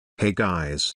Hey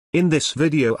guys, in this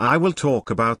video I will talk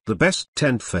about the best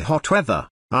tent for hot weather.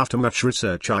 After much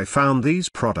research I found these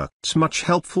products much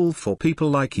helpful for people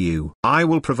like you. I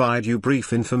will provide you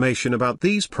brief information about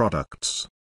these products.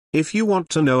 If you want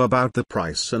to know about the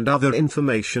price and other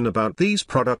information about these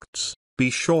products,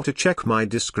 be sure to check my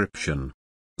description.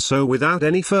 So without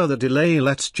any further delay,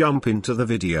 let's jump into the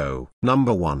video.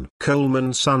 Number 1.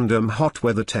 Coleman Sundome Hot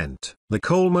Weather Tent. The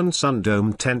Coleman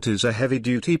Sundome tent is a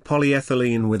heavy-duty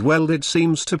polyethylene with welded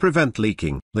seams to prevent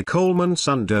leaking. The Coleman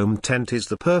Sundome tent is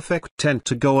the perfect tent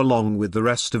to go along with the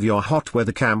rest of your hot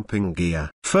weather camping gear.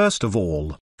 First of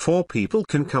all, 4 people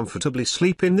can comfortably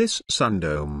sleep in this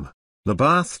Sundome. The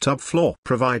bathtub floor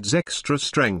provides extra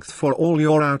strength for all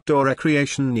your outdoor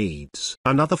recreation needs.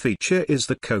 Another feature is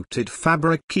the coated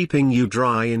fabric, keeping you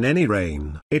dry in any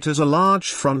rain. It has a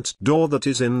large front door that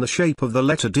is in the shape of the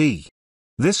letter D.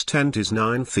 This tent is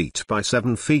 9 feet by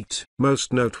 7 feet.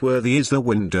 Most noteworthy is the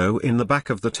window in the back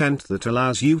of the tent that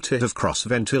allows you to have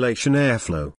cross-ventilation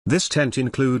airflow. This tent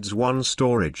includes one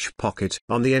storage pocket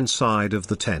on the inside of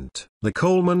the tent. The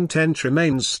Coleman tent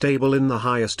remains stable in the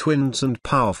highest winds and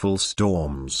powerful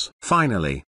storms.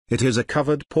 Finally, it is a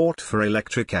covered port for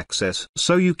electric access,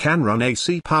 so you can run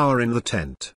AC power in the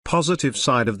tent. Positive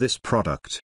side of this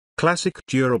product. Classic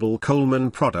durable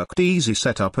Coleman product, easy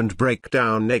setup and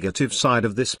breakdown. Negative side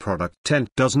of this product, tent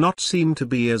does not seem to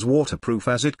be as waterproof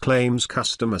as it claims.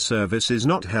 Customer service is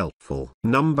not helpful.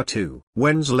 Number 2.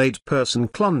 Wenzel 8-person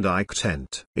Klondike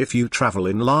tent. If you travel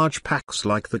in large packs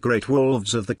like the Great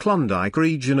Wolves of the Klondike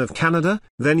region of Canada,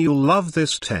 then you'll love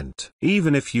this tent.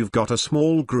 Even if you've got a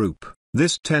small group,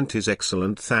 this tent is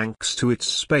excellent thanks to its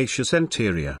spacious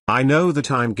interior. I know that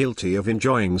I'm guilty of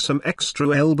enjoying some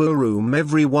extra elbow room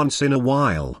every once in a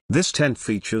while. This tent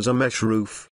features a mesh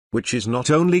roof, which is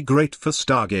not only great for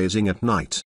stargazing at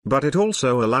night, but it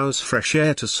also allows fresh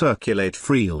air to circulate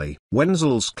freely.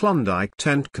 Wenzel's Klondike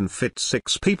tent can fit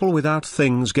 6 people without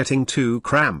things getting too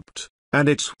cramped. And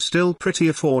it's still pretty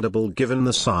affordable given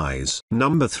the size.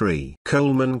 Number 3.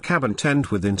 Coleman Cabin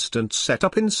Tent with instant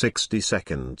setup in 60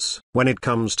 seconds. When it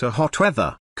comes to hot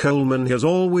weather, Coleman has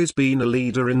always been a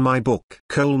leader in my book.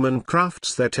 Coleman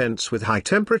crafts their tents with high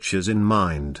temperatures in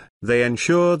mind. They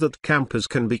ensure that campers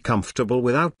can be comfortable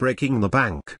without breaking the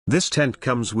bank. This tent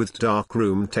comes with dark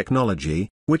room technology,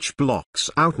 which blocks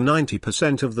out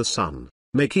 90% of the sun,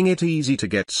 making it easy to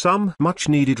get some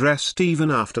much-needed rest even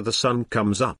after the sun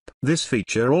comes up. This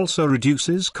feature also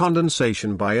reduces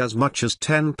condensation by as much as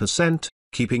 10%,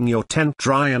 keeping your tent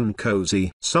dry and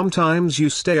cozy. Sometimes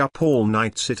you stay up all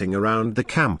night sitting around the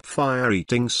campfire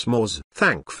eating s'mores.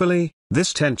 Thankfully,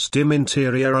 this tent's dim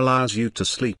interior allows you to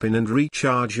sleep in and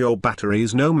recharge your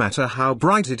batteries no matter how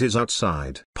bright it is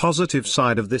outside. Positive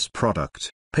side of this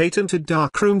product, patented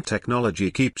darkroom technology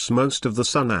keeps most of the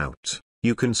sun out.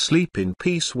 You can sleep in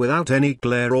peace without any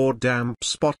glare or damp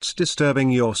spots disturbing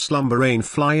your slumber.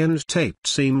 Rainfly and taped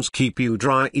seams keep you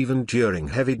dry even during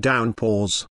heavy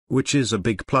downpours, which is a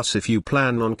big plus if you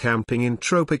plan on camping in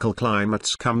tropical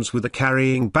climates. Comes with a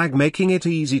carrying bag, making it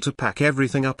easy to pack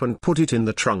everything up and put it in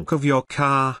the trunk of your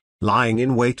car. Lying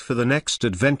in wait for the next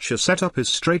adventure. Setup is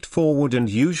straightforward and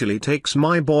usually takes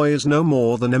my boys no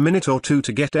more than a minute or 2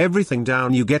 to get everything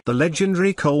down. You get the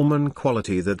legendary Coleman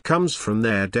quality that comes from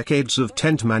their decades of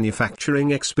tent manufacturing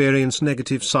experience.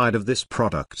 Negative side of this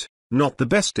product, not the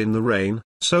best in the rain,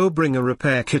 so bring a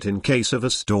repair kit in case of a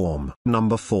storm.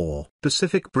 Number 4.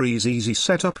 Pacific Breeze Easy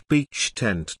Setup Beach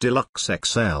Tent Deluxe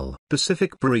XL.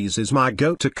 Pacific Breeze is my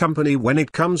go-to company when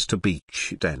it comes to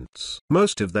beach tents.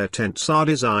 Most of their tents are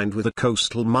designed with a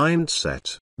coastal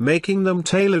mindset, making them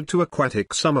tailored to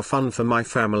aquatic summer fun for my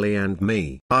family and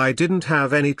me. I didn't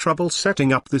have any trouble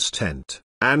setting up this tent,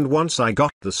 and once I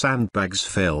got the sandbags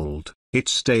filled, it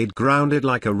stayed grounded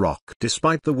like a rock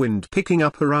despite the wind picking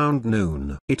up around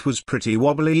noon. It was pretty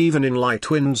wobbly even in light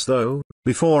winds though,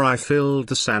 before I filled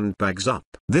the sandbags up.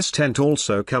 This tent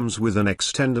also comes with an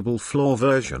extendable floor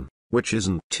version, which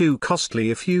isn't too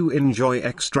costly if you enjoy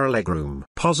extra legroom.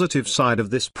 Positive side of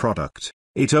this product,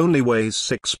 it only weighs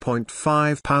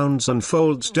 6.5 pounds and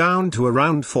folds down to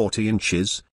around 40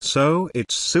 inches. So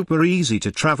it's super easy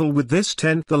to travel with this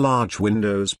tent. The large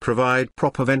windows provide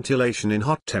proper ventilation in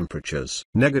hot temperatures.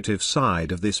 Negative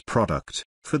side of this product,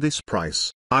 for this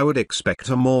price, I would expect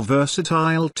a more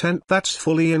versatile tent that's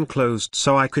fully enclosed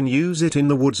so I can use it in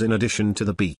the woods in addition to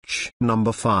the beach.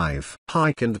 Number 5.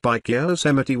 Hike and Bike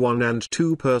Yosemite 1 and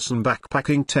 2-person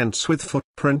backpacking tents with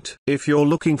footprint. If you're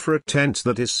looking for a tent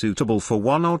that is suitable for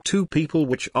 1 or 2 people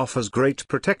which offers great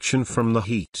protection from the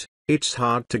heat, it's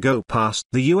hard to go past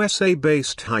the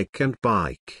USA-based hike and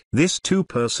bike. This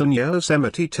 2-person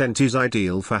Yosemite tent is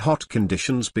ideal for hot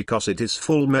conditions because it is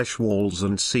full mesh walls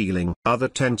and ceiling. Other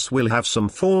tents will have some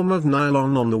form of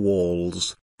nylon on the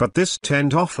walls, but this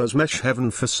tent offers mesh heaven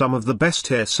for some of the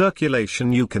best air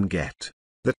circulation you can get.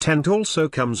 The tent also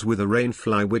comes with a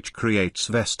rainfly which creates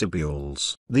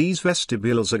vestibules. These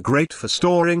vestibules are great for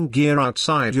storing gear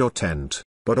outside your tent,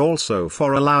 but also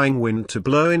for allowing wind to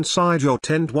blow inside your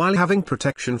tent while having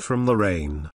protection from the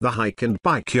rain. The Hike and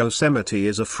Bike Yosemite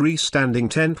is a freestanding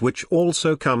tent which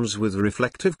also comes with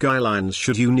reflective guylines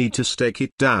should you need to stake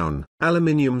it down.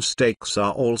 Aluminium stakes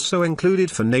are also included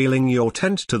for nailing your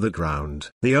tent to the ground.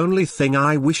 The only thing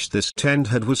I wish this tent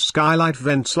had was skylight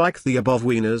vents like the above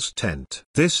Wiener's tent.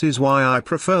 This is why I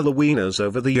prefer the Wiener's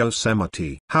over the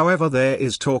Yosemite. However, there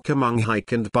is talk among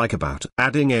Hike and Bike about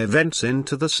adding air vents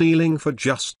into the ceiling for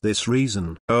just this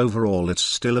reason. Overall, it's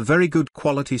still a very good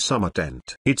quality summer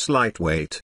tent. It's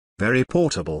lightweight, very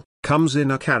portable, comes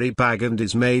in a carry bag and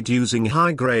is made using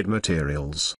high-grade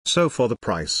materials. So for the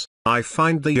price, I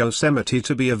find the Yosemite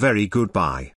to be a very good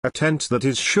buy. A tent that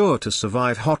is sure to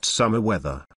survive hot summer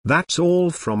weather. That's all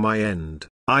from my end.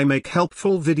 I make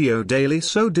helpful video daily,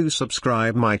 so do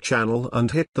subscribe my channel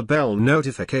and hit the bell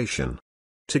notification.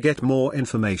 To get more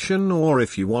information, or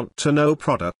if you want to know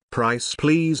product price,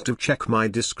 please do check my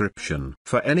description.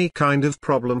 For any kind of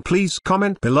problem, please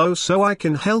comment below so I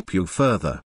can help you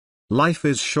further. Life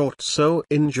is short, so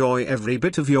enjoy every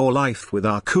bit of your life with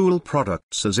our cool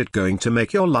products, as it's going to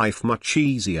make your life much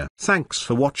easier. Thanks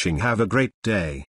for watching. Have a great day.